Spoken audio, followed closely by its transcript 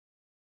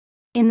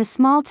In the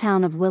small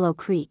town of Willow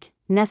Creek,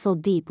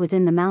 nestled deep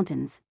within the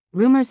mountains,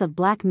 rumors of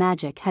black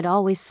magic had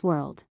always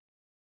swirled.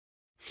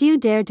 Few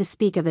dared to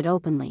speak of it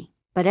openly,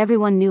 but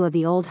everyone knew of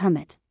the old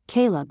hermit,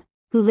 Caleb,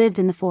 who lived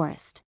in the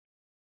forest.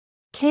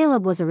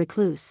 Caleb was a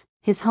recluse,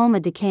 his home a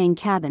decaying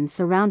cabin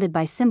surrounded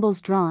by symbols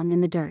drawn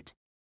in the dirt.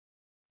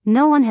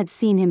 No one had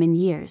seen him in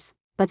years,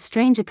 but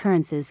strange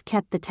occurrences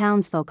kept the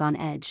townsfolk on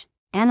edge: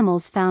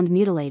 animals found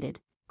mutilated,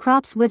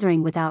 crops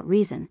withering without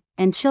reason,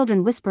 and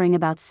children whispering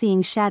about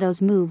seeing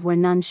shadows move where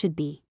none should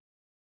be.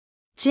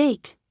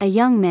 Jake, a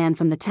young man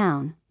from the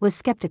town, was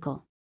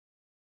skeptical.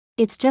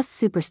 "It's just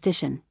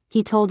superstition,"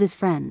 he told his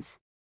friends.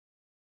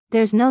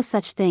 "There's no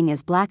such thing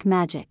as black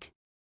magic.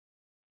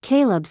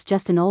 Caleb's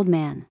just an old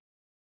man.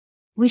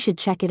 We should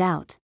check it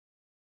out."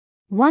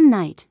 One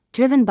night,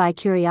 driven by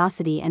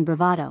curiosity and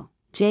bravado,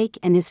 Jake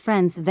and his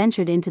friends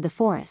ventured into the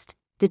forest,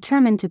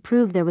 determined to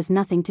prove there was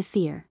nothing to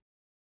fear.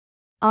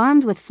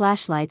 Armed with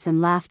flashlights and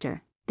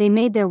laughter, they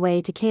made their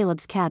way to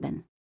Caleb's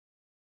cabin.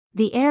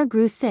 The air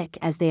grew thick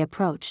as they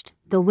approached,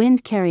 the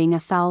wind carrying a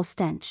foul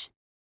stench.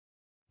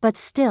 But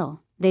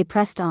still, they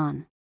pressed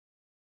on.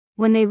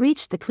 When they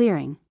reached the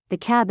clearing, the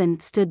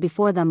cabin stood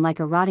before them like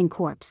a rotting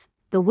corpse,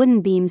 the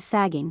wooden beams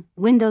sagging,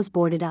 windows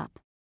boarded up.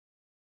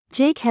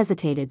 Jake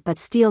hesitated but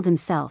steeled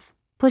himself,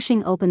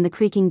 pushing open the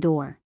creaking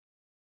door.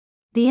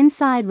 The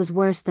inside was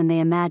worse than they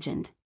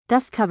imagined: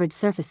 dust-covered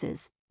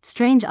surfaces,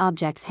 strange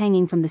objects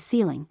hanging from the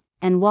ceiling,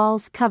 and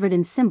walls covered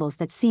in symbols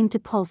that seemed to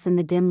pulse in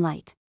the dim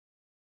light.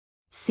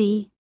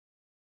 "See?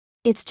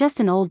 It's just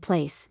an old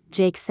place,"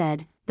 Jake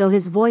said, though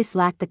his voice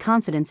lacked the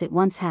confidence it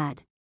once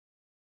had.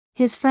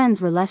 His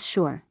friends were less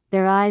sure,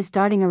 their eyes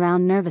darting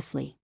around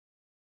nervously.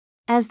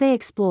 As they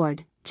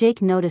explored,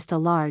 Jake noticed a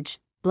large,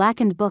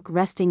 blackened book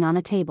resting on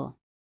a table.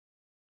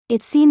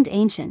 It seemed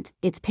ancient,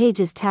 its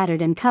pages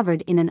tattered and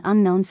covered in an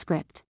unknown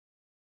script.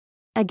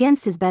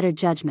 Against his better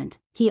judgment,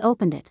 he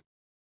opened it.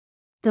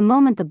 The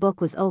moment the book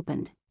was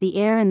opened, the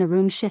air in the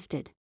room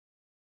shifted.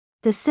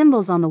 The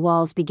symbols on the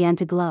walls began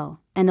to glow,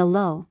 and a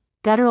low,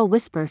 guttural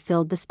whisper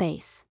filled the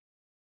space.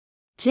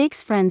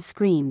 Jake's friends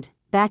screamed,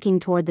 backing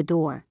toward the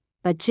door,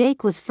 but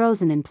Jake was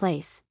frozen in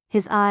place,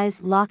 his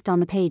eyes locked on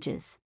the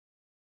pages.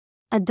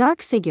 A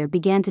dark figure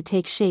began to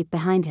take shape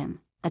behind him,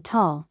 a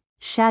tall,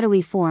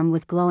 shadowy form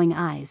with glowing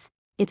eyes,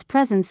 its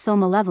presence so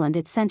malevolent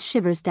it sent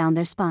shivers down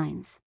their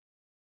spines.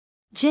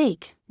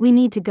 "Jake, we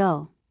need to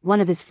go,"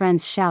 one of his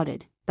friends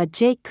shouted, but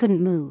Jake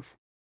couldn't move.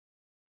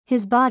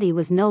 His body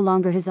was no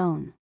longer his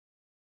own.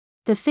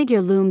 The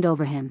figure loomed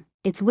over him,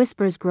 its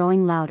whispers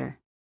growing louder.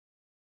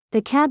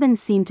 The cabin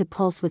seemed to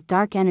pulse with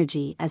dark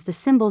energy as the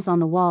symbols on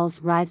the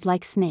walls writhed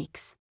like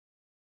snakes.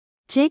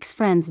 Jake's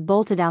friends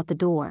bolted out the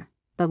door,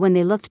 but when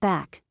they looked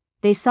back,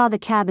 they saw the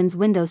cabin's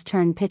windows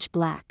turn pitch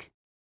black.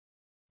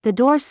 The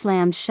door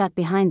slammed shut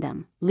behind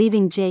them,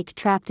 leaving Jake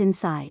trapped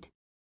inside.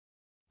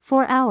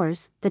 For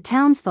hours, the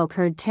townsfolk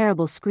heard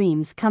terrible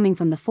screams coming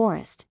from the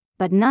forest,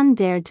 but none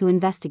dared to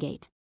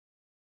investigate.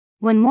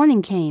 When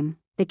morning came,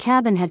 the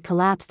cabin had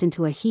collapsed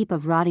into a heap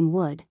of rotting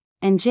wood,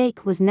 and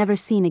Jake was never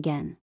seen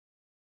again.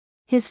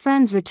 His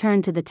friends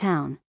returned to the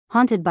town,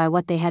 haunted by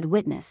what they had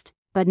witnessed,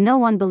 but no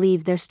one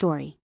believed their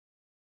story.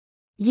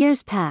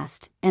 Years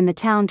passed, and the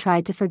town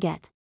tried to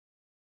forget.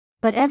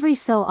 But every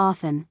so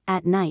often,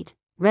 at night,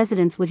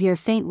 residents would hear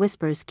faint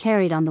whispers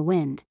carried on the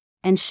wind,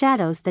 and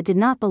shadows that did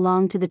not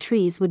belong to the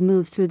trees would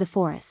move through the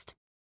forest.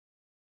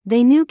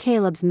 They knew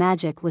Caleb's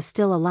magic was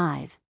still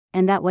alive,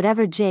 and that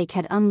whatever Jake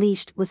had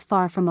unleashed was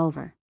far from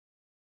over.